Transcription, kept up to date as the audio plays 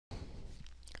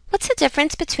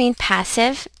difference between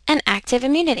passive and active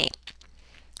immunity?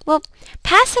 Well,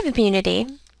 passive immunity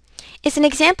is an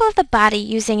example of the body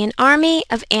using an army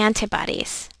of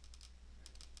antibodies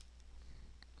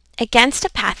against a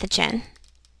pathogen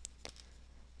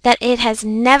that it has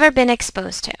never been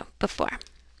exposed to before.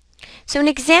 So an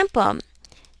example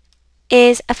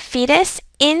is a fetus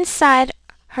inside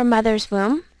her mother's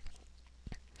womb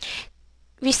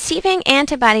receiving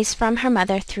antibodies from her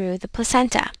mother through the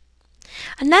placenta.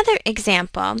 Another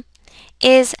example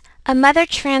is a mother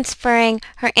transferring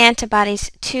her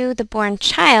antibodies to the born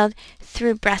child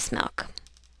through breast milk.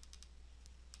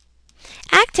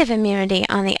 Active immunity,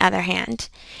 on the other hand,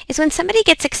 is when somebody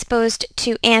gets exposed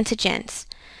to antigens,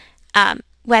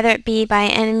 whether it be by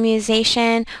an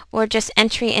immunization or just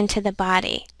entry into the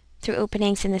body through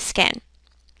openings in the skin.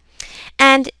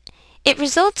 And it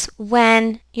results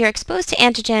when you're exposed to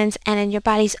antigens and in your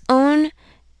body's own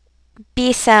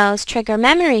B cells trigger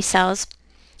memory cells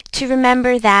to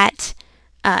remember that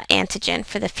antigen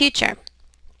for the future.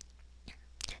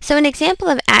 So an example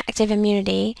of active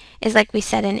immunity is, like we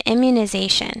said, an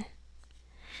immunization.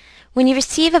 When you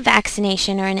receive a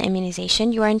vaccination or an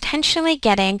immunization, you are intentionally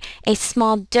getting a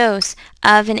small dose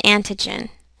of an antigen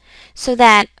so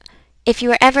that if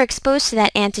you are ever exposed to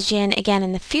that antigen again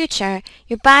in the future,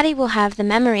 your body will have the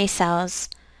memory cells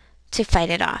to fight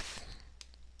it off.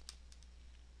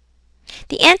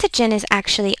 The antigen is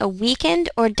actually a weakened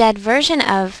or dead version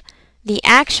of the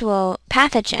actual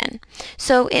pathogen,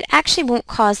 so it actually won't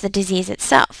cause the disease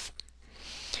itself.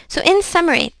 So in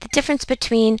summary, the difference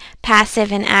between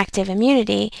passive and active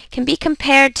immunity can be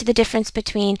compared to the difference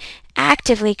between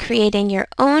actively creating your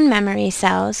own memory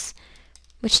cells,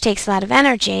 which takes a lot of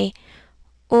energy,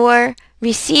 or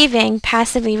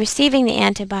passively receiving the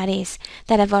antibodies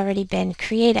that have already been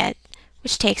created,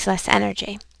 which takes less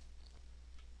energy.